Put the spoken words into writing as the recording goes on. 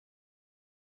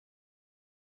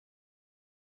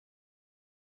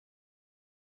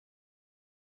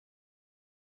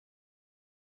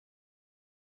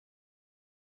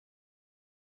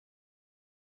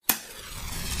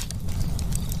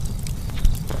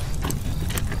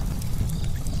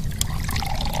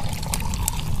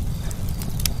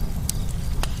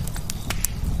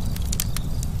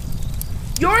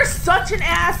You're such an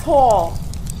asshole.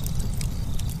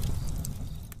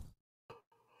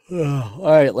 All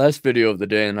right, last video of the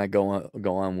day, and I go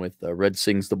on with Red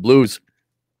Sings the Blues.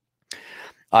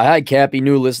 Hi, Cappy,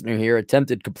 new listener here.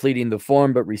 Attempted completing the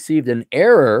form, but received an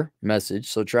error message.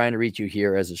 So trying to reach you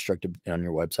here as instructed on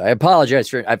your website. I apologize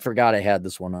for I forgot I had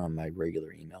this one on my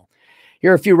regular email.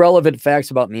 Here are a few relevant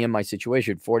facts about me and my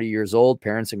situation. 40 years old,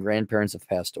 parents and grandparents have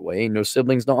passed away. No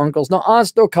siblings, no uncles, no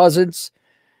aunts, no cousins.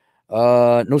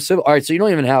 No siblings. All right, so you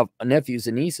don't even have nephews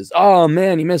and nieces. Oh,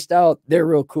 man, you missed out. They're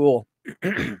real cool.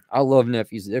 I love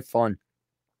nephews. They're fun.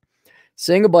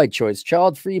 Single by choice,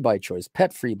 child-free by choice,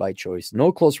 pet-free by choice,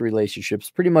 no close relationships,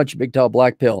 pretty much a big tall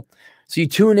black pill. So you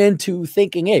tune into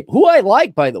Thinking Ape, who I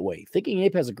like, by the way. Thinking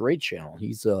Ape has a great channel.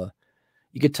 He's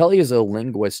you could tell he's a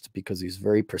linguist because he's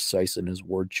very precise in his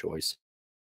word choice.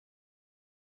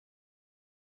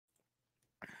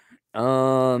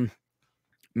 Minimalist,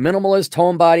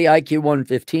 homebody, IQ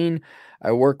 115.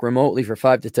 I work remotely for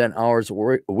 5 to 10 hours a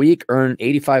week, earn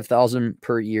 $85,000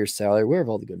 per year salary. Where have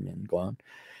all the good men gone?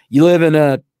 You live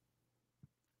in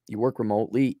you work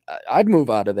remotely. I'd move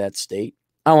out of that state.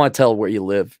 I don't want to tell where you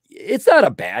live. It's not a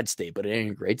bad state, but it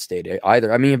ain't a great state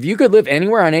either. I mean, if you could live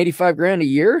anywhere on 85 grand a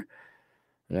year,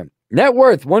 yeah. Net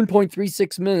worth,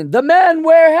 1.36 million. The men,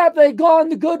 where have they gone?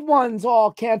 The good ones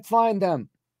all can't find them.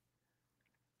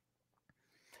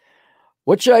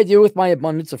 What should I do with my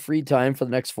abundance of free time for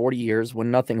the next 40 years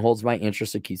when nothing holds my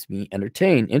interest and keeps me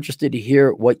entertained? Interested to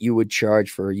hear what you would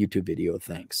charge for a YouTube video.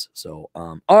 Thanks. So,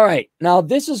 all right. Now,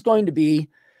 this is going to be...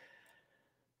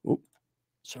 Oops,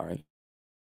 sorry.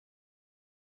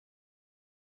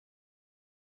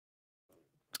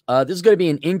 This is going to be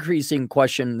an increasing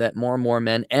question that more and more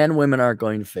men and women are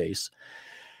going to face.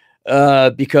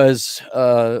 Because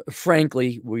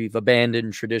frankly, we've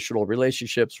abandoned traditional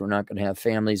relationships. We're not going to have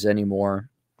families anymore.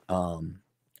 And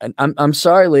I'm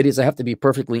sorry, ladies, I have to be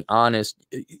perfectly honest.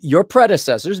 Your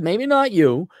predecessors, maybe not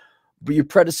you, but your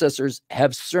predecessors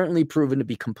have certainly proven to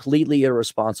be completely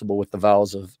irresponsible with the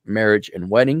vows of marriage and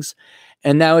weddings.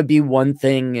 And that would be one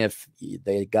thing if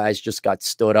the guys just got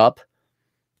stood up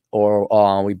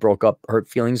or we broke up, hurt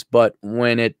feelings. But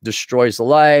when it destroys the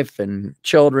life and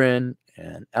children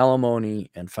and alimony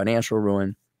and financial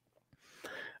ruin,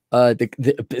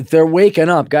 they're waking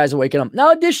up. Guys are waking up.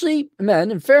 Now, additionally,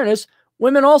 men, in fairness,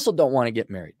 women also don't want to get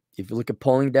married. If you look at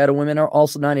polling data, women are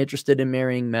also not interested in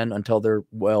marrying men until they're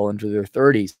well into their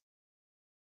 30s.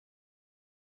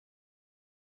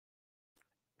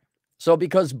 So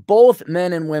because both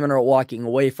men and women are walking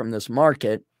away from this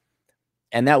market,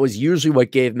 and that was usually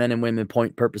what gave men and women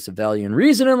point, purpose, and value and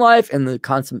reason in life, and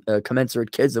the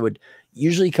commensurate kids that would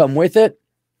usually come with it.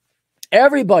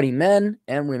 Everybody, men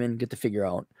and women, get to figure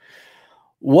out,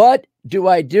 what do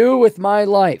I do with my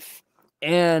life?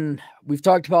 And we've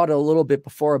talked about it a little bit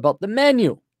before about the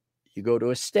menu. You go to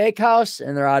a steakhouse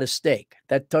and they're out of steak.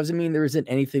 That doesn't mean there isn't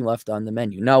anything left on the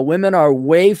menu. Now, women are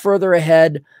way further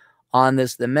ahead on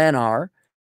this than men are.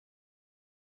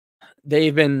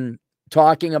 They've been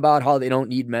talking about how they don't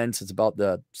need men since about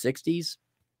the 60s.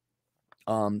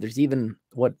 There's even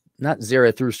not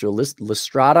Zarathustra,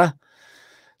 Lystrata,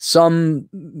 some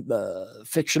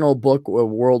fictional book or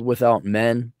world without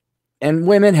men. And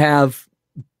women have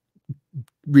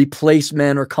replaced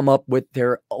men or come up with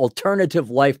their alternative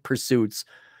life pursuits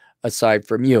aside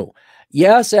from you.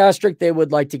 Yes, asterisk, they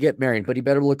would like to get married, but he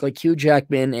better look like Hugh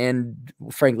Jackman, and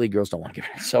frankly, girls don't want to get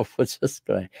married. So it's just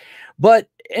going. But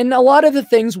in a lot of the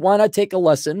things, why not take a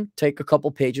lesson, take a couple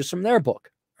pages from their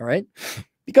book, all right?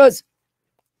 Because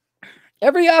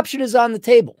every option is on the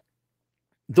table.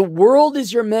 The world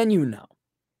is your menu now.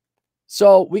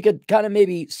 So we could kind of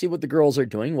maybe see what the girls are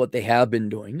doing, what they have been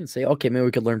doing, and say, okay, maybe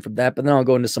we could learn from that, but then I'll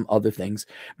go into some other things.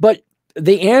 But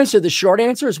the short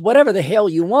answer is whatever the hell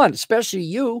you want, especially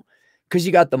you, because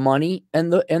you got the money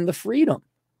and the freedom.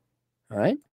 All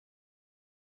right.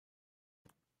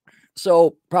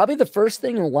 So probably the first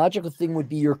thing and logical thing would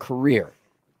be your career.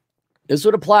 This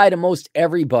would apply to most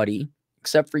everybody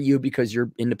except for you because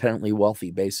you're independently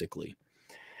wealthy, basically.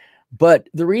 But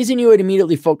the reason you would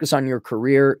immediately focus on your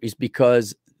career is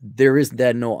because there is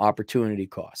then no opportunity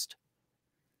cost.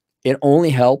 It only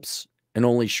helps and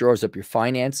only shores up your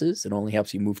finances. It only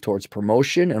helps you move towards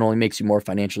promotion. It only makes you more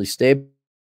financially stable.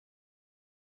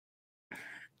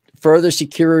 Further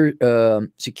secures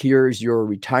your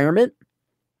retirement.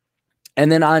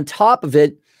 And then on top of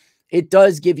it, it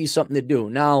does give you something to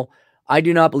do. Now, I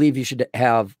do not believe you should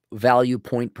have value,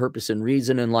 point, purpose, and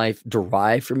reason in life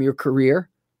derived from your career.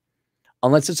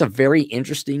 Unless it's a very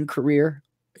interesting career.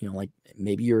 like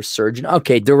maybe you're a surgeon.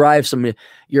 Okay, derive some,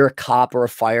 you're a cop or a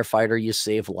firefighter, you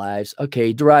save lives.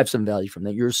 Okay, derive some value from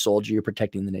that. You're a soldier, you're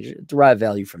protecting the nation. Derive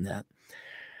value from that.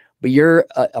 But you're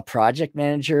a project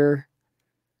manager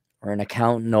or an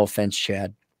accountant, no offense,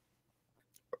 Chad,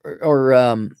 or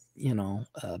an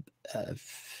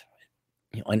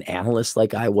analyst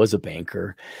like I was, a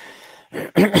banker.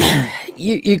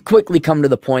 you quickly come to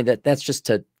the point that that's just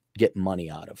to get money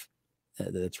out of.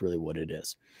 That's really what it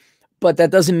is. But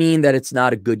that doesn't mean that it's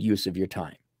not a good use of your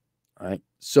time. All right.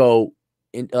 So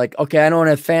okay, I don't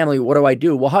have family. What do I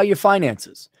do? Well, how are your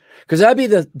finances? Because that'd be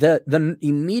the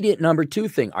immediate number two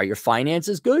thing. Are your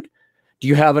finances good? Do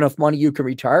you have enough money you can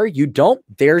retire? You don't?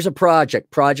 There's a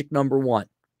project number one.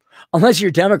 Unless you're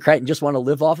a Democrat and just want to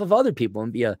live off of other people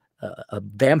and be a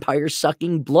vampire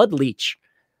sucking blood leech.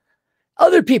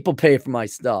 Other people pay for my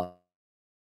stuff.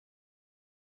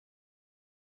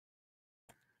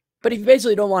 But if you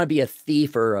basically don't want to be a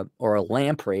thief or a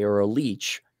lamprey or a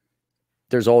leech,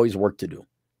 there's always work to do.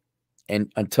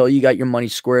 And until you got your money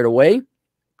squared away,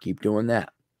 keep doing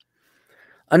that.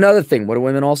 Another thing, what do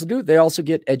women also do? They also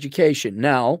get education.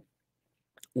 Now,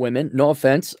 women, no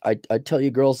offense, I tell you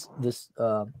girls this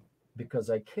because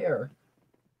I care.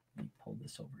 Let me pull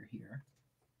this over here.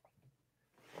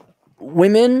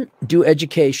 Women do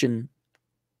education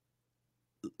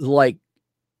like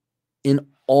in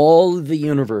all the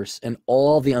universe and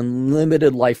all the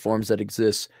unlimited life forms that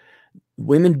exist.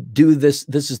 Women do this.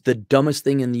 This is the dumbest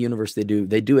thing in the universe they do.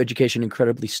 They do education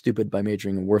incredibly stupid by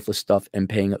majoring in worthless stuff and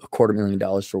paying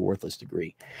 $250,000 for a worthless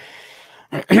degree.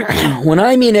 When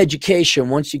I mean education,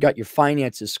 once you got your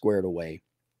finances squared away,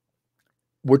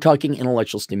 we're talking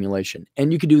intellectual stimulation.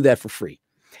 And you could do that for free.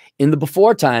 In the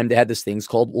before time, they had these things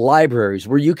called libraries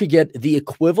where you could get the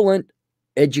equivalent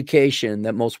education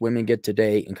that most women get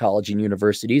today in college and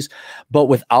universities, but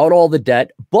without all the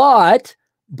debt, but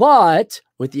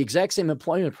with the exact same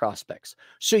employment prospects.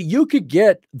 So you could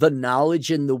get the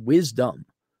knowledge and the wisdom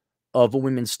of a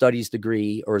women's studies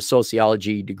degree or a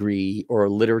sociology degree or a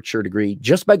literature degree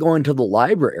just by going to the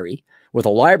library with a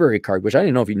library card, which I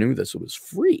didn't know if you knew this, it was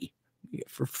free. You get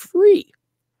for free.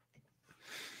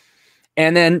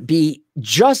 And then be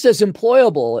just as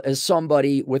employable as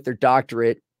somebody with their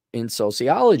doctorate in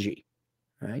sociology,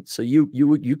 right? So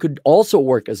you could also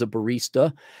work as a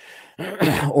barista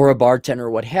or a bartender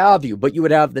or what have you, but you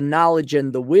would have the knowledge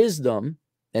and the wisdom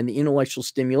and the intellectual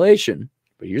stimulation.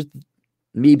 But here's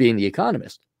me being the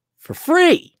economist for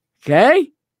free, okay?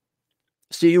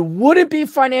 So you wouldn't be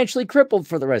financially crippled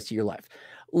for the rest of your life.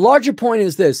 Larger point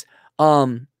is this.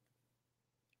 The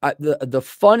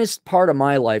funnest part of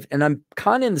my life, and I'm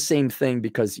kind of in the same thing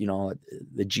because, the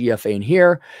GFA in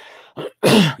here,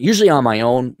 usually on my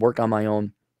own, work on my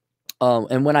own.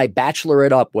 And when I bachelor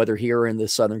it up, whether here or in the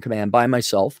Southern Command by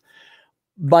myself,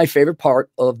 my favorite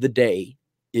part of the day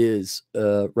is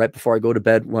right before I go to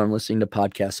bed when I'm listening to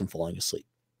podcasts and falling asleep.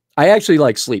 I actually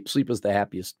like sleep. Sleep is the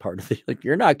happiest part of it. Like,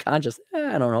 you're not conscious.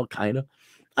 I don't know, kind of.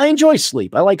 I enjoy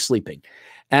sleep. I like sleeping.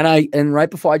 And right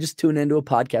before I just tune into a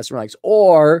podcast and relax.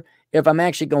 Or if I'm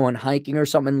actually going hiking or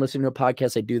something, listening to a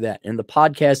podcast, I do that. And the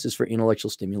podcast is for intellectual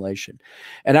stimulation.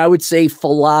 And I would say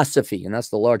philosophy, and that's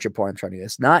the larger part I'm trying to get.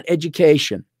 It's not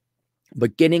education,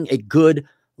 but getting a good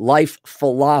life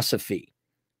philosophy,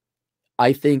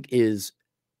 I think, is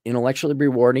intellectually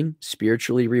rewarding,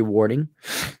 spiritually rewarding.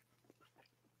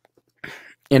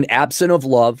 And absent of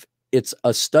love, it's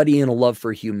a study and a love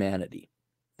for humanity.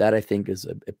 That, I think,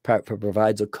 it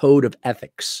provides a code of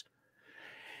ethics.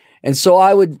 And so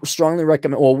I would strongly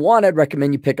recommend, well, one, I'd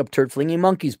recommend you pick up Turd Flinging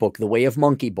Monkey's book, The Way of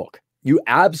Monkey book. You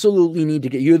absolutely need to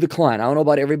get, you're the client. I don't know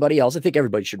about everybody else. I think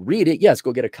everybody should read it. Yes,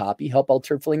 go get a copy, help out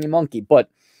Turd Flinging Monkey. But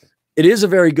it is a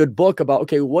very good book about,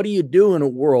 okay, what do you do in a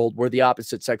world where the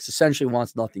opposite sex essentially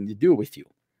wants nothing to do with you?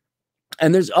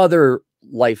 And there's other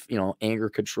life, anger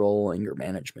control, anger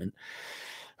management,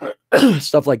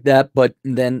 stuff like that. But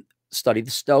then study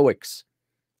the Stoics.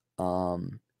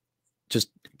 Just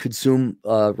consume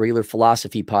regular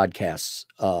philosophy podcasts.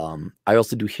 I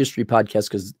also do history podcasts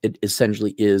because it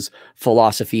essentially is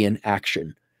philosophy in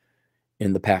action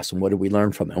in the past. And what did we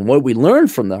learn from it? And what we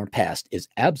learned from our past is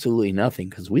absolutely nothing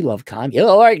because we love comedy.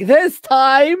 Like this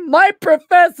time, my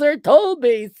professor told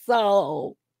me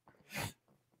so.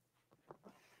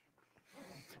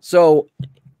 So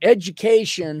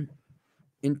education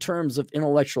in terms of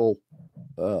intellectual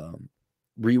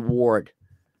reward.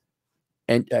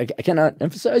 And I cannot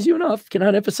emphasize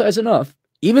enough.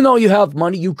 Even though you have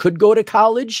money, you could go to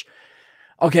college.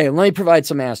 Okay, let me provide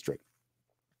some asterisk.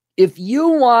 If you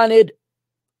wanted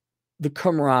the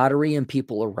camaraderie and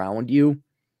people around you,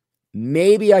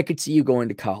 maybe I could see you going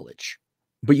to college.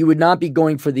 but you would not be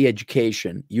going for the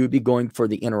education. You would be going for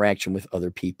the interaction with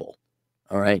other people.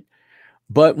 All right.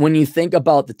 But when you think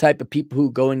about the type of people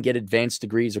who go and get advanced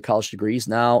degrees or college degrees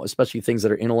now, especially things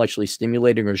that are intellectually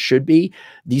stimulating or should be,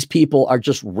 these people are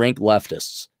just rank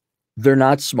leftists. They're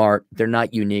not smart. They're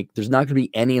not unique. There's not going to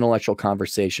be any intellectual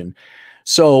conversation.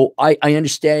 So I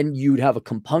understand you'd have a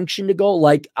compunction to go.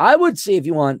 Like, I would say if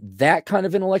you want that kind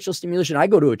of intellectual stimulation, I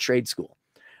go to a trade school.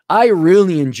 I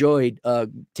really enjoyed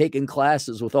taking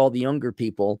classes with all the younger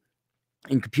people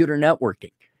in computer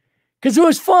networking, because it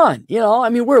was fun. You know, I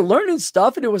mean, we're learning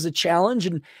stuff and it was a challenge,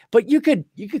 but you could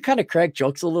kind of crack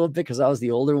jokes a little bit because I was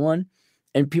the older one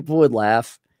and people would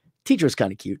laugh. Teacher was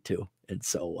kind of cute too. And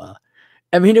so,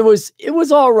 I mean, it was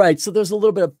all right. So there's a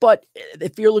little bit of, but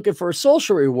if you're looking for a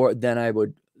social reward, then I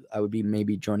would be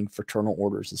maybe joining fraternal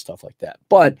orders and stuff like that.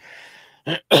 But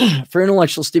for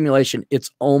intellectual stimulation, it's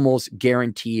almost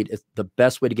guaranteed. It's the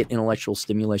best way to get intellectual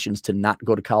stimulation is to not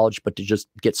go to college, but to just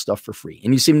get stuff for free.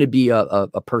 And you seem to be a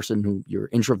person who you're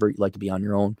introvert, you like to be on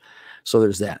your own. So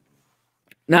there's that.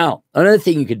 Now, another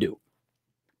thing you could do,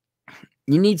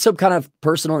 you need some kind of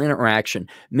personal interaction.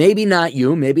 Maybe not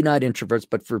you, maybe not introverts,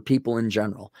 but for people in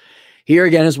general. Here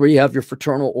again is where you have your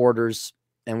fraternal orders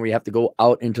and where you have to go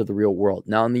out into the real world.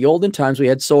 Now, in the olden times, we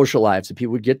had social lives and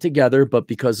people would get together, but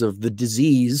because of the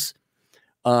disease,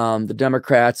 the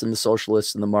Democrats and the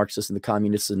socialists and the Marxists and the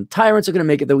communists and tyrants are going to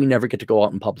make it that we never get to go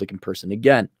out in public in person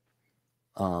again.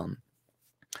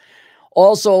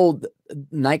 Also,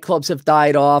 nightclubs have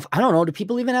died off. I don't know. Do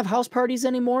people even have house parties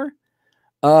anymore?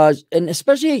 And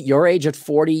especially at your age, at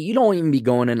 40, you don't even be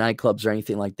going to nightclubs or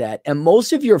anything like that. And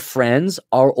most of your friends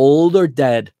are old or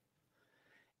dead.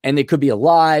 And they could be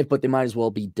alive, but they might as well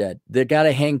be dead. They got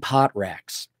to hang pot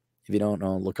racks. If you don't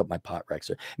know, look up my pot racks.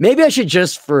 Maybe I should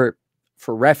just, for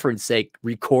reference sake,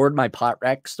 record my pot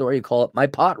rack story and call it my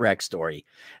pot rack story.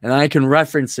 And I can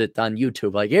reference it on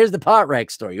YouTube. Like, here's the pot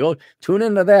rack story. Go tune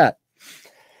into that.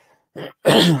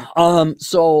 And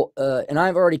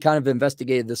I've already kind of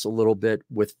investigated this a little bit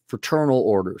with fraternal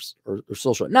orders or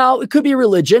social. Now, it could be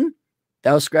religion.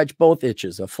 That'll scratch both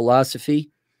itches, a philosophy,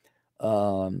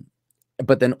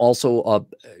 but then also,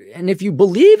 and if you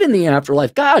believe in the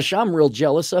afterlife, gosh, I'm real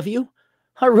jealous of you.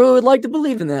 I really would like to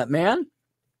believe in that, man.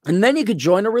 And then you could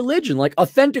join a religion, like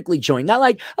authentically join, not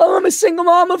like, oh, I'm a single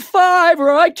mom of 5,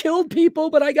 or I killed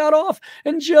people, but I got off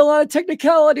in jail on a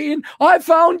technicality, and I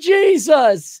found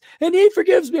Jesus, and he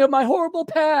forgives me of my horrible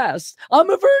past. I'm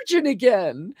a virgin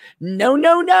again. No,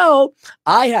 no, no.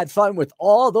 I had fun with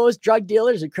all those drug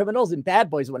dealers and criminals and bad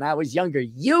boys when I was younger.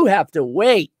 You have to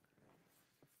wait.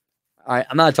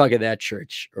 I'm not talking that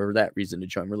church or that reason to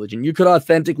join religion. You could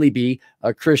authentically be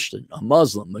a Christian, a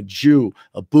Muslim, a Jew,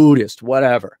 a Buddhist,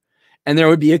 whatever. And there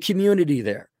would be a community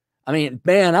there. I mean,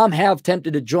 man, I'm half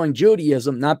tempted to join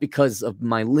Judaism, not because of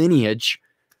my lineage,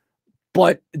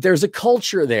 but there's a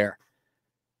culture there.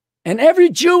 And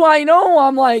every Jew I know,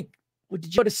 I'm like, well,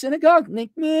 did you go to synagogue? Like,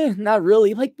 meh, not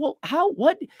really. Like, well, how,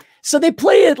 what? So they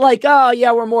play it like, oh,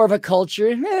 yeah, we're more of a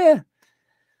culture.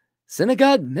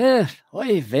 Synagogue?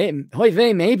 Oy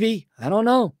vey, maybe. I don't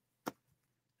know.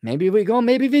 Maybe we go,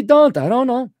 maybe we don't. I don't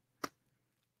know.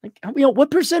 Like, you know,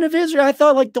 what percent of Israel? I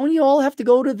thought, like, don't you all have to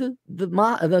go to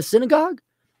the synagogue?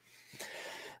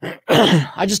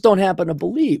 I just don't happen to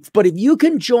believe. But if you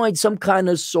can join some kind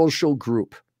of social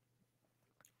group,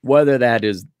 whether that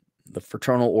is the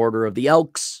Fraternal Order of the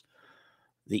Elks,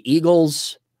 the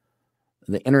Eagles,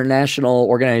 the International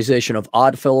Organization of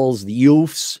Oddfellows, the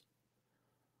Youths,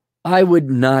 I would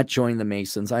not join the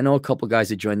Masons. I know a couple guys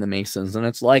that joined the Masons, and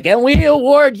it's like, and we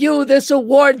award you this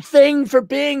award thing for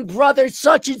being brother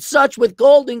such and such with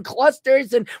golden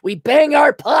clusters, and we bang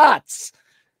our pots.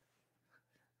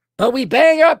 But we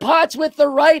bang our pots with the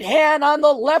right hand on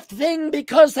the left thing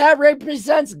because that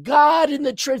represents God in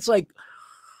the church. It's like,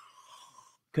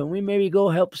 can we maybe go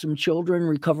help some children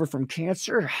recover from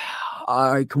cancer?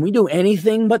 Can we do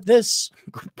anything but this?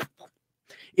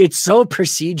 It's so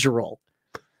procedural.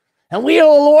 And we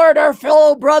award our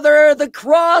fellow brother the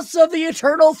cross of the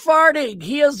eternal farting.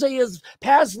 He is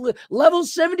past level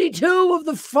 72 of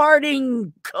the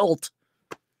farting cult.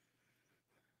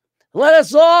 Let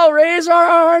us all raise our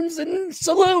arms and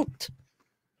salute.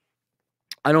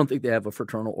 I don't think they have a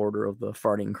fraternal order of the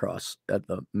farting cross at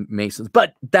the Masons,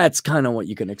 but that's kind of what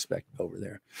you can expect over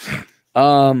there.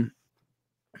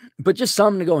 But just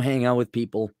something to go hang out with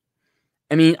people.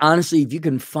 I mean, honestly, if you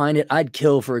can find it, I'd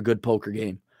kill for a good poker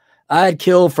game. I'd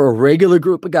kill for a regular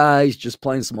group of guys just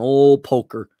playing some old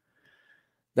poker.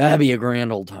 That'd be a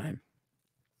grand old time.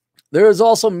 There's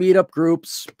also meetup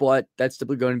groups, but that's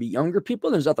typically going to be younger people.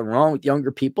 There's nothing wrong with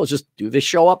younger people. It's just do they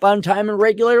show up on time and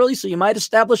regularly? So you might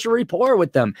establish a rapport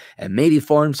with them and maybe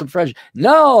form some friends.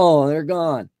 No, they're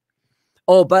gone.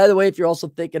 Oh, by the way, if you're also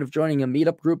thinking of joining a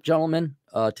meetup group, gentlemen,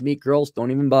 to meet girls,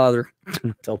 don't even bother.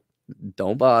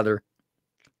 Don't bother.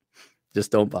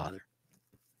 Just don't bother.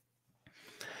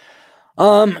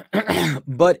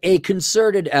 But a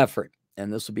concerted effort,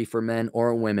 and this will be for men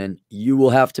or women, you will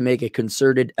have to make a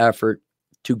concerted effort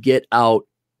to get out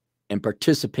and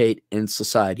participate in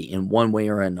society in one way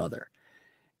or another.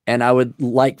 And I would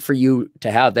like for you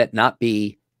to have that not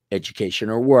be education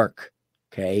or work.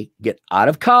 Okay. Get out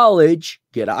of college,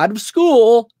 get out of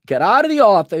school, get out of the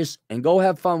office, and go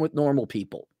have fun with normal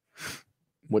people.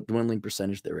 What dwindling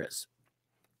percentage there is.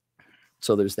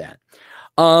 So there's that.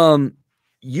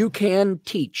 You can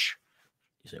teach.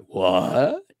 You say,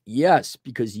 what? Yes,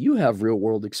 because you have real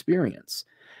world experience.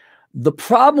 The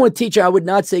problem with teaching, I would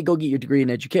not say go get your degree in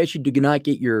education. Do not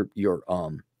get your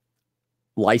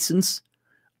license.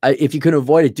 If you can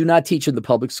avoid it, do not teach in the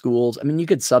public schools. I mean, you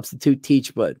could substitute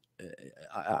teach, but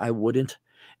I wouldn't.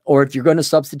 Or if you're going to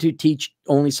substitute teach,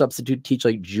 only substitute teach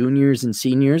like juniors and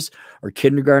seniors or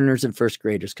kindergartners and first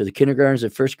graders, because the kindergartners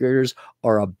and first graders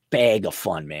are a bag of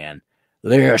fun, man.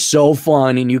 They're so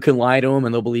fun, and you can lie to them,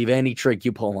 and they'll believe any trick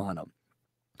you pull on them.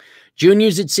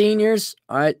 Juniors and seniors,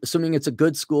 all right, assuming it's a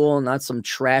good school and not some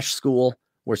trash school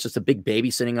where it's just a big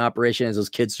babysitting operation as those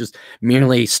kids just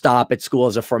merely stop at school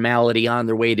as a formality on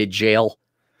their way to jail.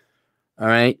 All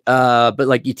right. But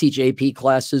like you teach AP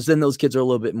classes, then those kids are a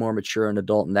little bit more mature and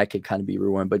adult, and that could kind of be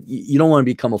ruined. But you don't want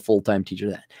to become a full-time teacher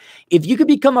of that. If you could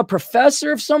become a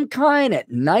professor of some kind at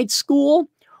night school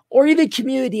or even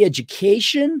community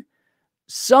education,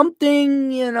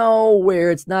 something, you know, where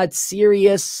it's not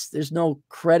serious, there's no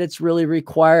credits really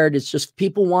required. It's just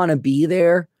people want to be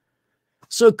there.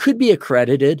 So it could be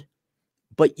accredited,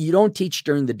 but you don't teach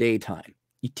during the daytime.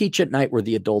 You teach at night where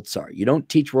the adults are. You don't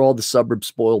teach where all the suburb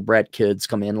spoiled brat kids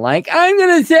come in like, I'm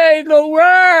going to save the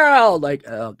world. Like,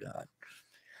 oh, God.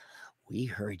 We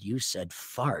heard you said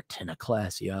fart in a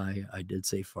class. Yeah, I did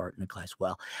say fart in a class.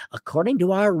 Well, according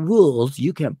to our rules,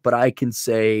 you can't, but I can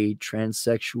say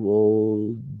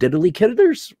transsexual diddly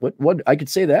kidders. What? I could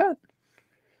say that.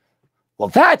 Well,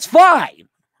 that's fine.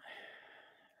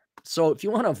 So if you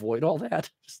want to avoid all that,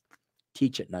 just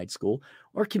teach at night school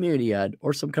or community ed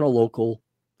or some kind of local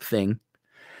thing.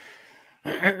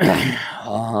 There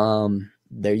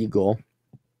you go.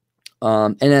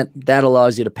 And that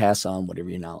allows you to pass on whatever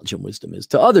your knowledge and wisdom is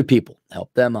to other people,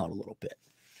 help them out a little bit.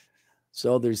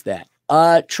 So there's that.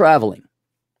 Traveling.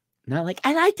 Not like,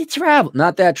 I like to travel.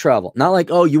 Not that travel. Not like,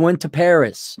 oh, you went to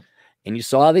Paris and you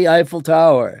saw the Eiffel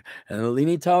Tower and the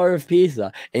Leaning Tower of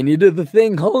Pisa and you did the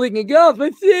thing holding it up.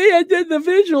 But see, I did the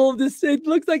visual of this. It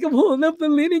looks like I'm holding up the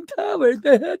Leaning Tower.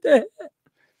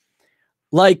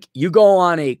 Like you go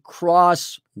on a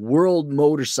cross-world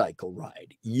motorcycle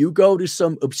ride. You go to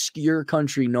some obscure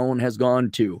country no one has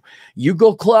gone to. You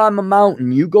go climb a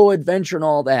mountain. You go adventure and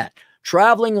all that.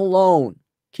 Traveling alone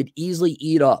could easily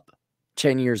eat up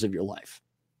 10 years of your life.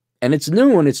 And it's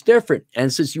new and it's different.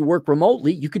 And since you work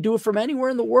remotely, you could do it from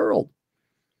anywhere in the world.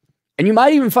 And you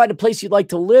might even find a place you'd like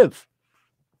to live.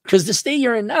 Because the state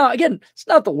you're in now, again, it's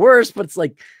not the worst, but it's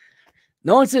like,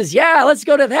 no one says, yeah, let's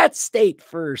go to that state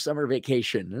for summer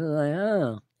vacation. And like,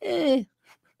 oh,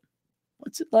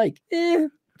 what's it like?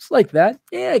 It's like that.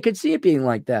 Yeah, I could see it being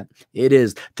like that. It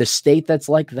is the state that's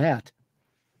like that.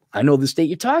 I know the state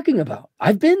you're talking about.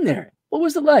 I've been there. What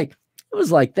was it like? It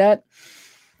was like that.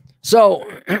 So,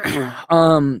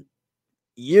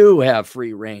 you have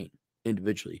free reign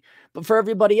individually. But for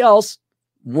everybody else,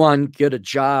 one, get a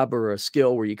job or a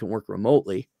skill where you can work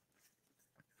remotely.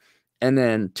 And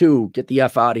then two, get the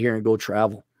F out of here and go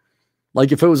travel.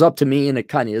 Like if it was up to me, and it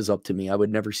kind of is up to me, I would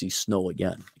never see snow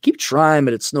again. I keep trying,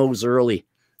 but it snows early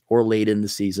or late in the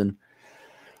season.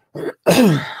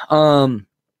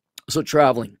 So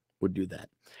traveling would do that.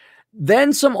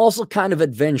 Then some also kind of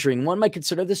adventuring. One might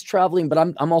consider this traveling, but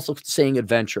I'm also saying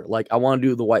adventure. Like I want to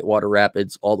do the Whitewater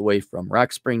Rapids all the way from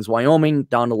Rock Springs, Wyoming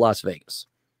down to Las Vegas,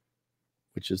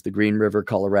 which is the Green River,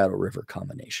 Colorado River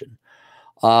combination.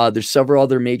 There's several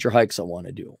other major hikes I want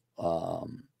to do.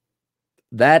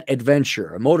 That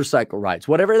adventure, motorcycle rides,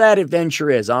 whatever that adventure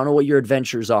is. I don't know what your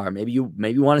adventures are. Maybe you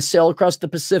want to sail across the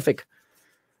Pacific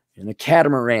in a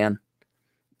catamaran.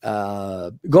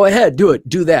 Go ahead, do it.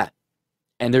 Do that.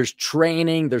 And there's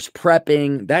training, there's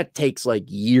prepping. That takes like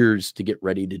years to get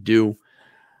ready to do.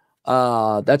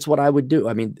 That's what I would do.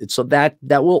 I mean, so that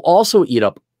will also eat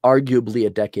up arguably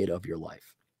a decade of your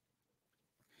life.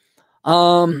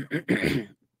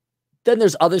 Then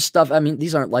there's other stuff. I mean,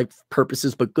 these aren't life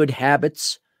purposes, but good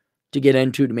habits to get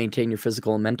into to maintain your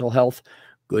physical and mental health.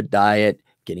 Good diet,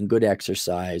 getting good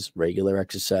exercise, regular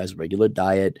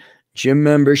diet, gym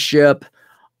membership.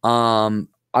 I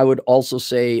would also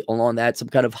say along that, some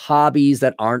kind of hobbies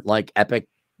that aren't like epic,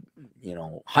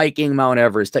 hiking Mount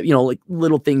Everest, like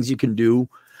little things you can do.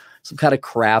 Some kind of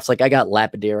crafts. Like I got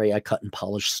lapidary. I cut and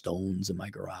polish stones in my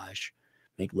garage.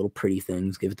 Make little pretty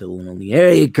things. Give it to the little.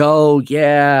 There you go.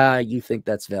 Yeah, you think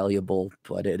that's valuable,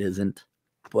 but it isn't.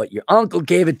 But your uncle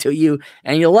gave it to you,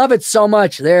 and you love it so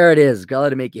much. There it is. Gotta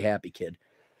let it make you happy, kid.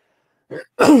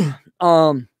 But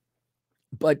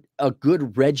a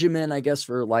good regimen, I guess,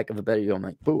 for lack of a better, I'm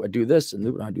like, boo, I do this,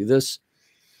 and I do this.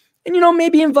 And,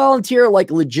 maybe volunteer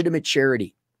like legitimate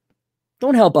charity.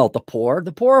 Don't help out the poor.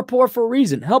 The poor are poor for a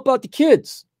reason. Help out the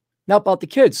kids. Help out the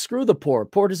kids. Screw the poor.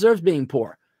 Poor deserves being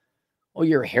poor. Oh,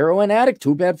 you're a heroin addict?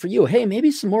 Too bad for you. Hey,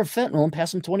 maybe some more fentanyl and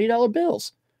pass some $20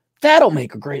 bills. That'll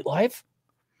make a great life.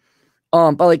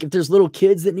 But like if there's little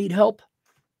kids that need help,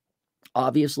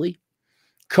 obviously.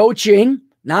 Coaching,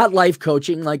 not life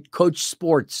coaching, like coach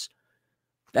sports.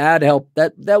 That'd help.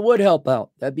 That would help out.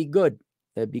 That'd be good.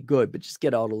 That'd be good. But just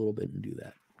get out a little bit and do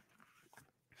that.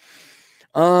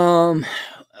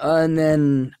 And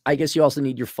then I guess you also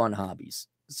need your fun hobbies.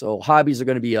 So hobbies are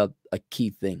going to be a key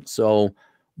thing. So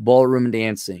ballroom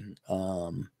dancing,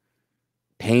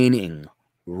 painting,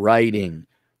 writing,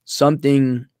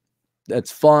 something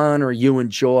that's fun or you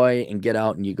enjoy and get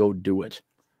out and you go do it.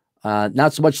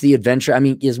 Not so much the adventure. I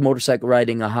mean, is motorcycle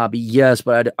riding a hobby? Yes,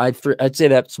 but I'd say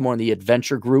that's more in the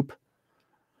adventure group.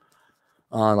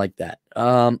 Like that.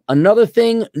 Another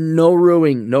thing, no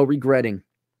ruining, no regretting.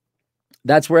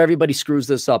 That's where everybody screws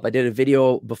this up. I did a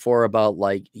video before about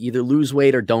like either lose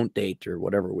weight or don't date or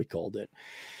whatever we called it.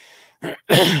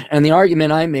 And the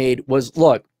argument I made was,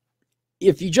 look,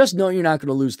 if you just know you're not going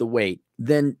to lose the weight,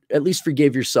 then at least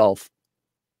forgive yourself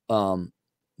the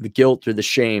guilt or the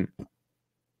shame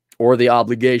or the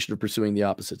obligation of pursuing the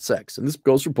opposite sex. And this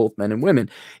goes for both men and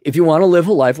women. If you want to live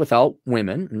a life without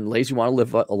women, and ladies, you want to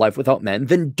live a life without men,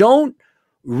 then don't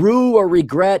rue or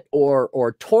regret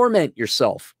or torment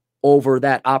yourself over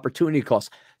that opportunity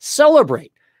cost.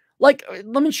 Celebrate. Like,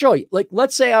 let me show you. Like,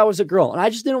 let's say I was a girl and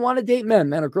I just didn't want to date men.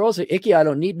 Man or girls say, Icky, I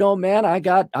don't need no man. I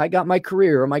got my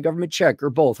career or my government check or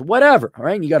both, whatever. All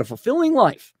right. And you got a fulfilling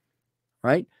life.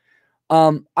 Right.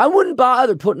 I wouldn't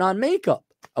bother putting on makeup.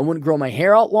 I wouldn't grow my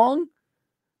hair out long.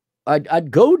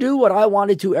 I'd go do what I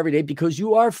wanted to every day because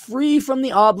you are free from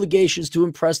the obligations to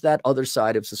impress that other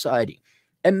side of society.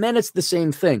 And men, it's the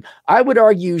same thing. I would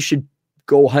argue you should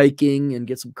go hiking and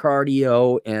get some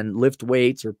cardio and lift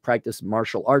weights or practice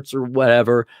martial arts or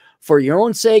whatever for your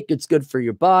own sake. It's good for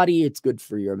your body. It's good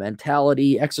for your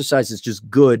mentality. Exercise is just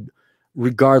good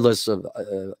regardless of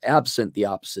absent the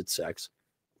opposite sex.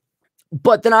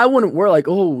 But then I wouldn't worry like,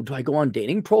 oh, do I go on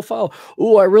dating profile?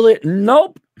 Oh,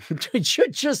 nope.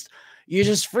 You're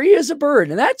just free as a bird.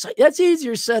 And that's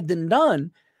easier said than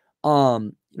done.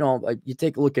 You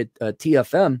take a look at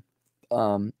TFM.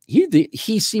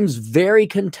 He seems very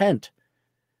content,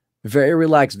 very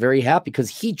relaxed, very happy because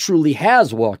he truly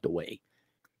has walked away.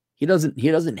 He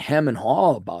doesn't hem and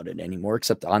haw about it anymore,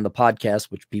 except on the podcast,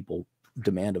 which people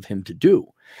demand of him to do.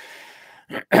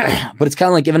 But it's kind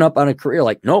of like giving up on a career.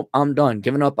 Like, nope, I'm done.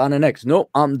 Giving up on an ex. Nope,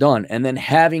 I'm done. And then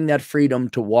having that freedom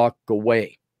to walk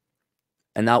away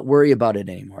and not worry about it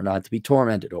anymore, not to be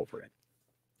tormented over it.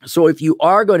 So if you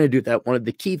are going to do that, one of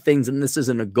the key things, and this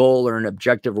isn't a goal or an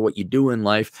objective or what you do in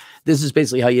life, this is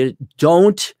basically how you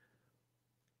don't,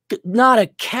 not a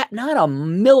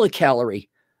millicalorie,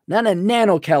 not a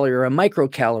nanocalorie or a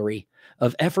microcalorie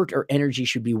of effort or energy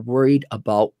should be worried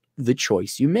about the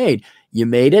choice you made. You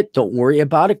made it. Don't worry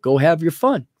about it. Go have your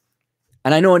fun.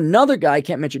 And I know another guy, I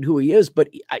can't mention who he is, but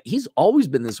he's always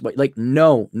been this way. Like,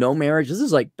 no marriage. This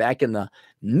is like back in the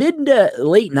mid to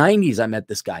late 90s. I met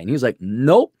this guy and he was like,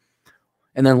 nope.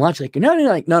 And then lunch, like,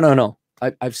 no.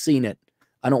 I've seen it.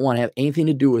 I don't want to have anything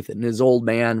to do with it. And his old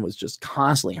man was just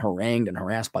constantly harangued and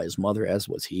harassed by his mother, as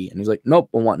was he. And he's like, nope,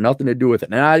 I want nothing to do with it.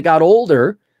 And I got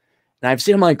older and I've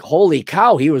seen him like, holy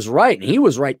cow, he was right. And he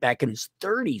was right back in his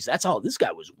 30s. That's how this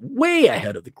guy was way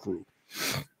ahead of the crew.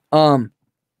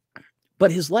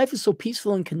 But his life is so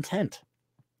peaceful and content,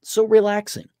 so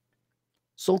relaxing,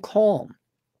 so calm.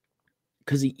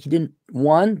 Because he didn't,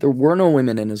 one, there were no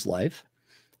women in his life.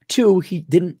 Two, he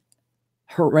didn't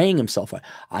harangue himself.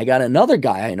 I got another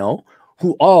guy I know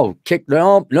who, no,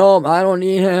 I don't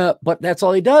need him. But that's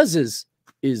all he does is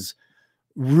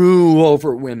rue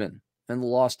over women and the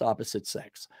lost opposite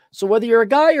sex. So whether you're a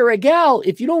guy or a gal,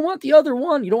 if you don't want the other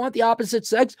one, you don't want the opposite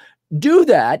sex, do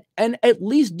that and at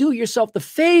least do yourself the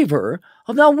favor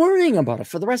of not worrying about it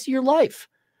for the rest of your life.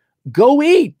 Go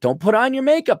eat. Don't put on your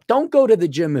makeup. Don't go to the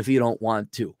gym if you don't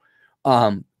want to.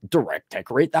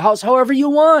 Decorate the house however you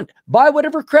want. Buy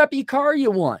whatever crappy car you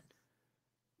want.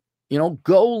 You know,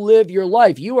 go live your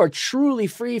life. You are truly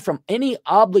free from any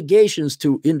obligations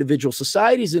to individual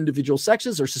societies, individual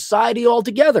sexes, or society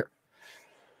altogether.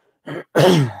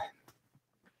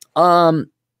 And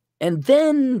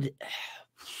then,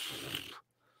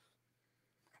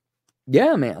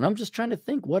 yeah, man, I'm just trying to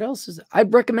think what else is.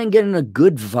 I'd recommend getting a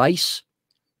good vice,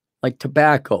 like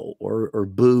tobacco or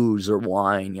booze or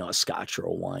wine, you know, a scotch or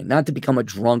a wine, not to become a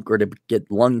drunk or to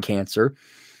get lung cancer,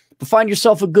 but find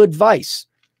yourself a good vice.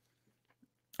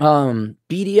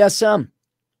 BDSM.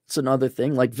 It's another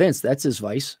thing. Like Vince, that's his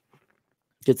vice.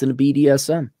 Gets into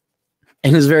BDSM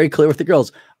and is very clear with the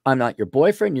girls. I'm not your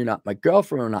boyfriend. You're not my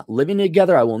girlfriend. We're not living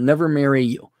together. I will never marry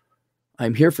you.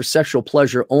 I'm here for sexual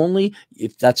pleasure only.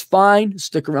 If that's fine,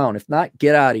 stick around. If not,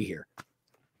 get out of here.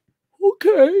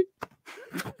 Okay.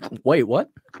 Wait,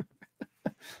 what?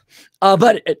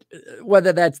 But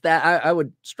whether that's that, I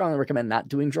would strongly recommend not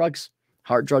doing drugs,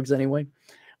 hard drugs anyway.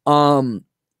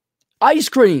 Ice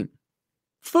cream,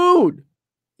 food,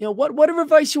 you know, whatever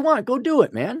vice you want, go do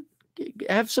it, man.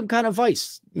 Have some kind of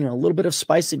vice, you know, a little bit of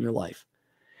spice in your life.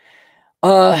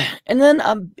 And then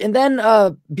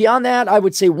beyond that, I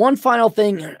would say one final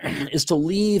thing is to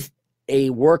leave a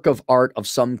work of art of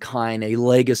some kind, a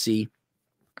legacy.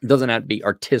 It doesn't have to be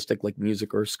artistic like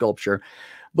music or sculpture,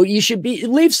 but you should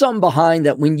leave something behind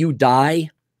that when you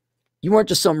die, you weren't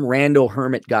just some rando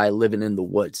hermit guy living in the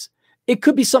woods. It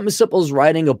could be something as simple as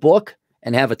writing a book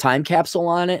and have a time capsule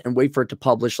on it and wait for it to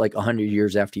publish like 100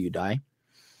 years after you die.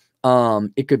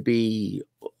 It could be,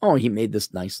 oh, he made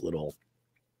this nice little,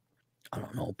 I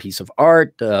don't know, piece of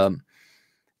art,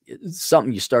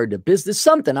 something you started a business,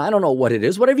 something, I don't know what it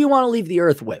is, whatever you want to leave the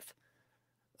earth with.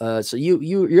 So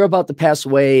you're about to pass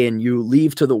away and you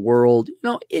leave to the world,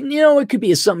 it could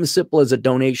be something as simple as a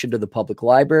donation to the public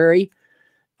library,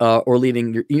 or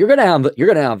leaving you're going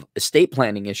to have estate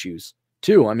planning issues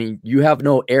too. I mean, you have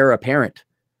no heir apparent.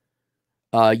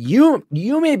 You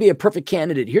may be a perfect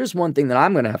candidate. Here's one thing that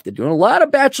I'm going to have to do. And a lot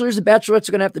of bachelors and bachelorettes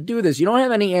are going to have to do this. You don't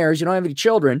have any heirs. You don't have any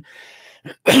children.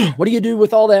 What do you do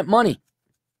with all that money?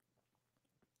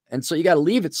 And so you got to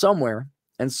leave it somewhere.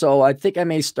 And so I think I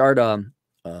may start the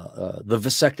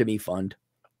vasectomy fund.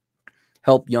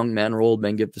 Help young men or old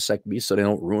men get vasectomies so they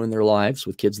don't ruin their lives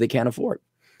with kids they can't afford.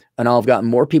 And I've gotten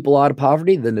more people out of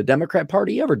poverty than the Democrat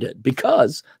Party ever did,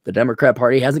 because the Democrat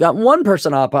Party hasn't gotten one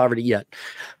person out of poverty yet.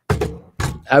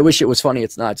 I wish it was funny.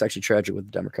 It's not. It's actually tragic what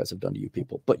the Democrats have done to you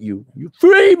people. But you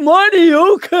free money,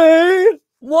 okay?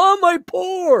 Why am I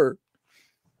poor?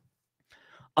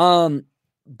 But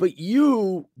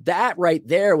that right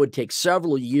there would take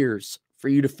several years for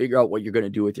you to figure out what you're going to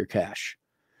do with your cash.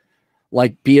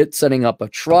 Like, be it setting up a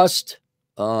trust,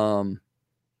 setting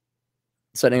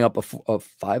up a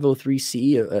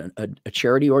 503c, a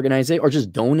charity organization, or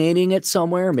just donating it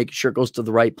somewhere, making sure it goes to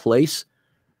the right place.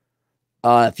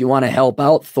 If you want to help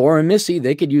out Thor and Missy,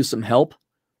 they could use some help.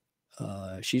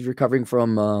 She's recovering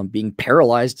from being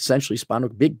paralyzed, essentially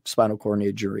big spinal cord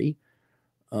injury.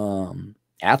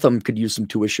 Atham could use some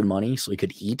tuition money so he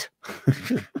could eat,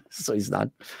 so he's not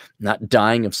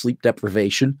dying of sleep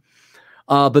deprivation.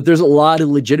 But there's a lot of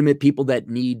legitimate people that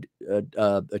need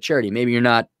a charity. Maybe you're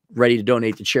not ready to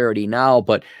donate to charity now,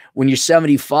 but when you're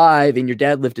 75 and your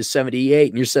dad lived to 78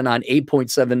 and you're sitting on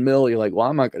 8.7 mil, you're like, well,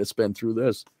 I'm not going to spend through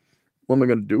this. What am I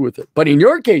going to do with it? But in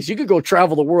your case, you could go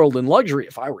travel the world in luxury.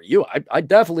 If I were you, I'd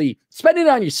definitely spend it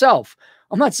on yourself.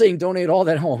 I'm not saying donate all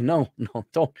that home. No,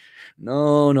 don't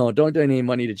donate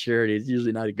money to charity. It's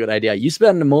usually not a good idea. You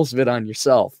spend the most of it on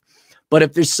yourself. But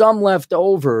if there's some left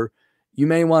over, you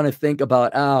may want to think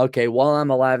about, okay, while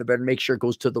I'm alive, I better make sure it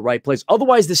goes to the right place.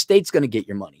 Otherwise, the state's going to get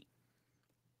your money.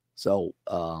 So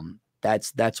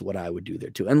that's what I would do there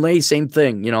too. And Lay, same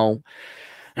thing,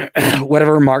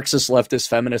 whatever Marxist, leftist,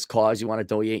 feminist cause you want to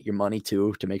donate your money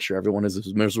to make sure everyone is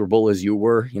as miserable as you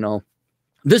were,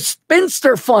 the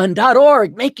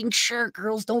spinsterfund.org, making sure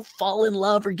girls don't fall in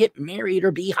love or get married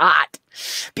or be hot,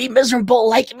 be miserable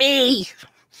like me.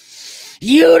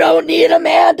 You don't need a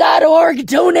man.org.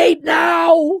 Donate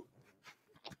now.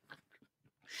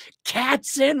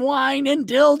 Cats and wine and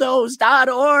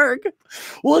dildos.org.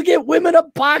 We'll get women a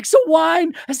box of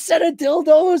wine, a set of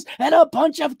dildos, and a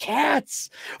bunch of cats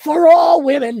for all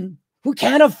women who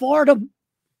can't afford them.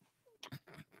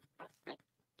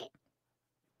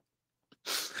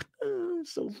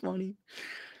 So funny.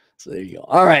 So there you go.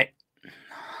 All right.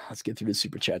 Let's get through the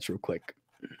super chats real quick.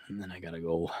 And then I got to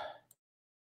go.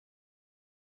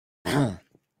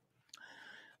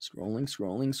 Scrolling.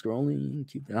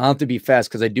 I'll have to be fast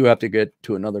because I do have to get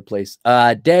to another place.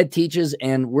 Dad teaches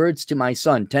and words to my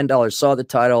son. $10. Saw the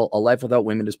title. A Life Without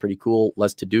Women is pretty cool.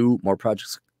 Less to do. More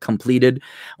projects completed.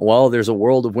 Well, there's a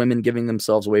world of women giving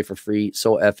themselves away for free.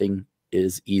 So effing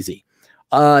is easy.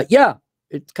 Yeah,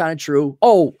 it's kind of true.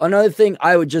 Oh, another thing,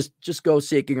 I would just go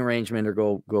seeking arrangement or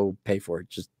go pay for it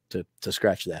just to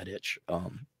scratch that itch.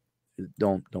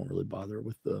 Don't really bother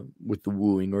with the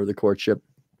wooing or the courtship.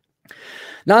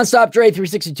 Nonstop Dre,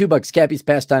 $362. Cappy's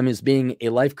pastime is being a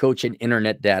life coach and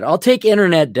internet dad. I'll take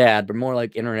internet dad, but more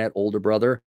like internet older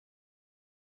brother.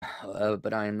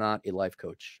 But I am not a life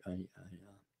coach.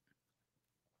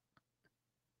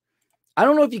 I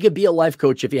don't know if you could be a life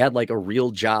coach if you had like a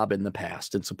real job in the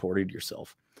past and supported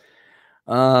yourself.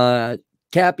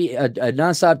 Cappy,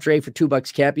 Nonstop Dre for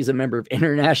 $2. Cappy's a member of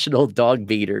International Dog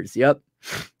Beaters. Yep.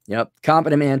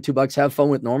 Competent man, $2. Have fun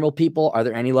with normal people. Are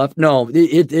there any left? No,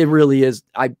 it really is.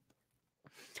 I'm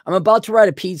about to write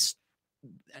a piece,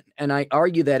 and I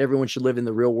argue that everyone should live in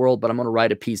the real world, but I'm going to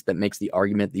write a piece that makes the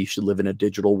argument that you should live in a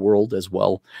digital world as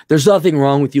well. There's nothing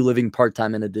wrong with you living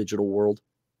part-time in a digital world,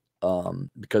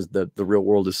 because the real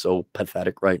world is so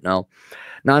pathetic right now.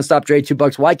 Nonstop Dre,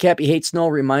 $2. Why Cappy hates snow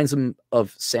reminds him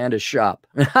of Santa's shop.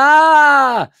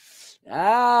 I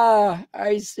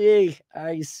see.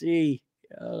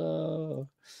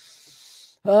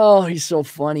 Oh, he's so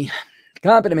funny.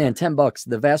 Competent man, $10.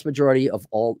 The vast majority of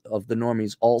all of the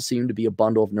normies all seem to be a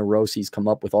bundle of neuroses, come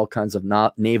up with all kinds of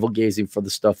navel gazing for the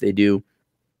stuff they do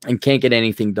and can't get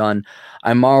anything done.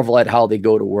 I marvel at how they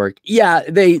go to work. Yeah,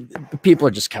 people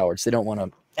are just cowards. They don't want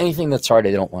to, anything that's hard,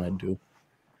 they don't want to do.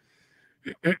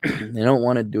 They don't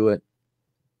want to do it.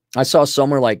 I saw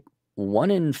somewhere like 1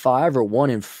 in 5 or 1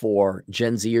 in 4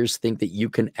 Gen Zers think that you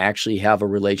can actually have a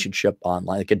relationship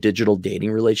online, like a digital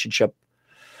dating relationship.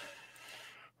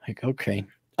 Like, okay.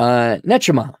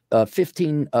 Nechima,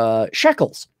 15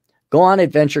 shekels. Go on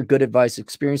adventure, good advice.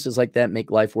 Experiences like that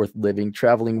make life worth living.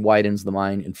 Traveling widens the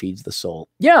mind and feeds the soul.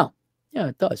 Yeah,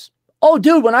 it does. Oh,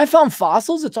 dude, when I found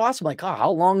fossils, it's awesome. Like, oh,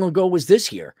 how long ago was this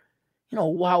here? You know,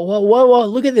 wow,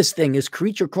 look at this thing. This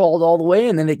creature crawled all the way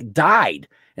and then it died.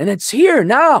 And it's here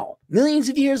now, millions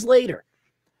of years later.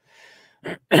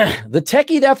 The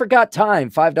techie that forgot time,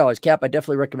 $5. Cap, I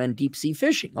definitely recommend deep sea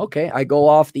fishing. Okay, I go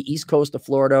off the east coast of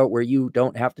Florida where you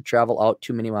don't have to travel out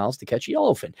too many miles to catch a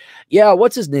yellowfin. Yeah,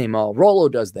 what's his name? Rollo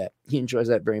does that. He enjoys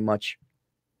that very much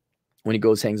when he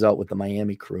goes, hangs out with the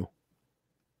Miami crew.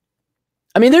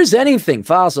 I mean, there's anything,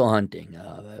 fossil hunting,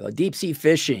 deep sea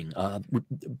fishing,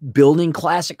 building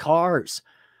classic cars.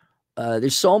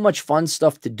 There's so much fun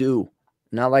stuff to do.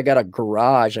 Now that I got a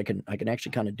garage, I can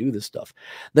actually kind of do this stuff.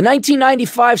 The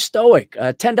 1995 Stoic,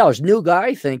 $10. New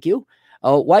guy, thank you.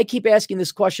 Why keep asking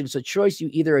this question? It's a choice. You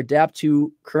either adapt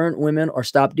to current women or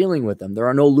stop dealing with them. There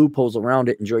are no loopholes around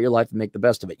it. Enjoy your life and make the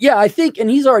best of it. Yeah, I think, and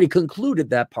he's already concluded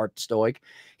that part, Stoic.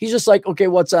 He's just like, okay,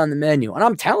 what's on the menu? And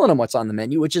I'm telling him what's on the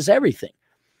menu, which is everything.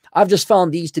 I've just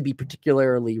found these to be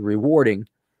particularly rewarding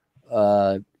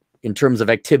in terms of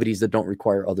activities that don't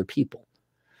require other people.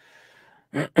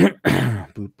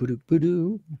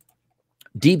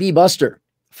 DB Buster,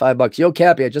 $5. Yo,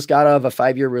 Cappy, I just got out of a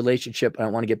 5-year relationship. I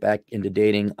don't want to get back into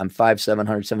dating. I'm 5'7",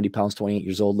 170 pounds, 28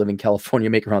 years old, live in California,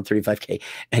 make around $35K.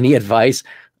 Any advice?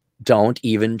 Don't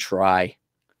even try.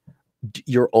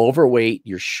 You're overweight,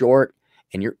 you're short,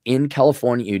 and you're in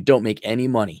California. You don't make any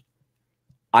money.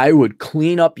 I would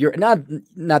clean up your, not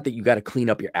that you got to clean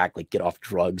up your act, like get off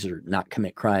drugs or not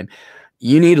commit crime.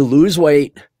 You need to lose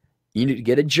weight. You need to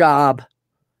get a job.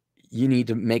 You need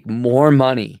to make more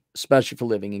money, especially for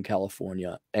living in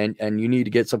California. And you need to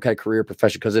get some kind of career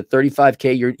profession, because at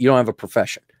 35K, you don't have a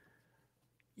profession.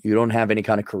 You don't have any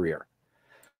kind of career.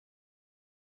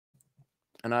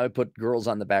 And I would put girls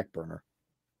on the back burner.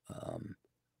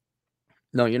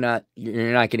 No, you're not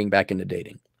getting back into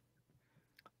dating.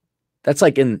 That's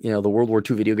like in, the World War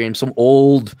II video game, some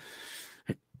old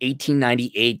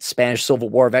 1898 Spanish Civil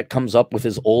War vet comes up with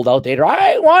his old outdated,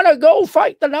 I want to go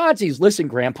fight the Nazis. Listen,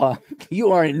 Grandpa,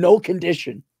 you are in no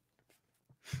condition.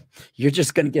 You're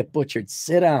just going to get butchered.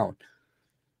 Sit down.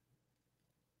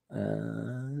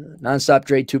 Nonstop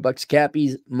Dre, $2.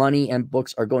 Cappy's money and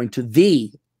books are going to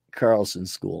the Carlson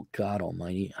School. God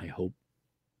almighty, I hope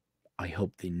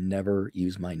they never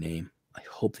use my name. I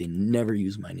hope they never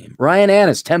use my name. Ryan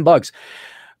Annis, $10.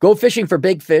 Go fishing for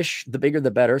big fish. The bigger,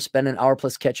 the better. Spend an hour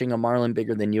plus catching a marlin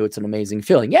bigger than you. It's an amazing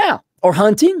feeling. Yeah. Or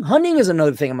hunting. Hunting is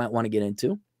another thing I might want to get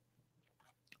into.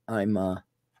 I'm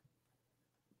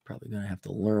probably going to have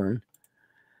to learn.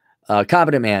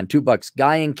 Competent man, $2.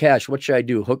 Guy in cash. What should I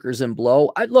do? Hookers and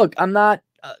blow? Look, I'm not,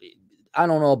 I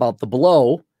don't know about the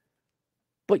blow,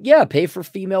 but yeah, pay for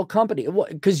female company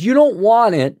because you don't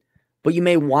want it, but you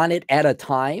may want it at a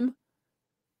time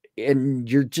and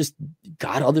you're just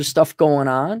got other stuff going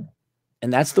on.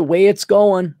 And that's the way it's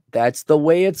going. That's the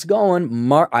way it's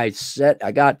going. I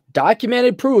got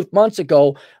documented proof months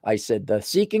ago. I said the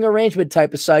seeking arrangement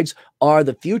type of sites are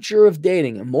the future of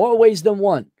dating in more ways than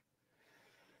one.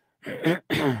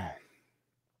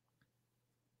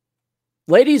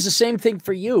 Ladies, the same thing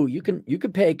for you. You can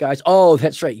pay guys. Oh,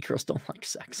 that's right. You girls don't like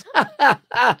sex.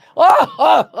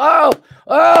 Oh.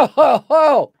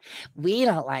 We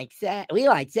don't like sex. We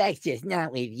like sex, just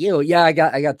not with you. Yeah, I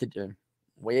got the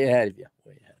way ahead of you.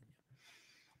 Way ahead of you.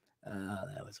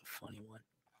 That was a funny one.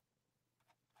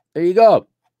 There you go.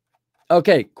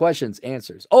 Okay, questions,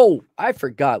 answers. Oh, I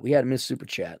forgot. We had a missed super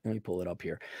chat. Let me pull it up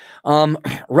here.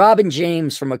 Robin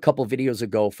James from a couple videos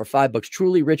ago for $5.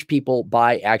 Truly rich people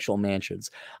buy actual mansions.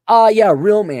 Yeah,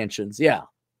 real mansions. Yeah.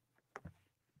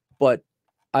 But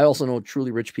I also know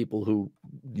truly rich people who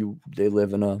they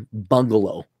live in a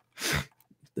bungalow.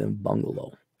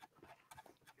 Bungalow.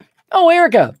 Oh,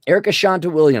 Erica Shanta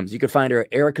Williams. You can find her at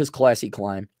Erica's Classy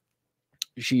Climb.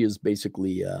 She is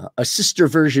basically a sister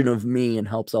version of me and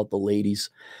helps out the ladies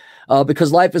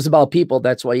because life is about people.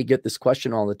 That's why you get this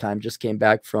question all the time. Just came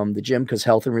back from the gym because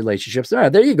health and relationships. All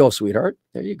right, there you go, sweetheart.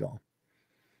 There you go.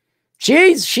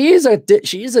 She's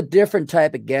a different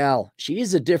type of gal.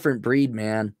 She's a different breed,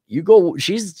 man.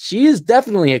 She is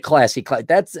definitely a classy.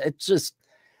 It's just,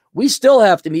 we still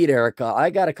have to meet Erica.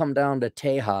 I got to come down to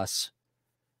Tejas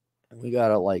and we got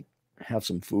to like have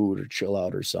some food or chill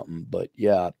out or something. But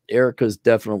yeah, Erica's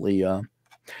definitely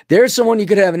there's someone you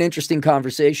could have an interesting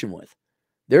conversation with.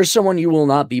 There's someone you will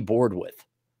not be bored with.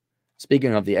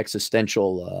 Speaking of the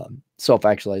existential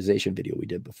self-actualization video we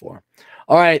did before.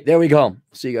 All right, there we go.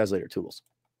 See you guys later. Toodles.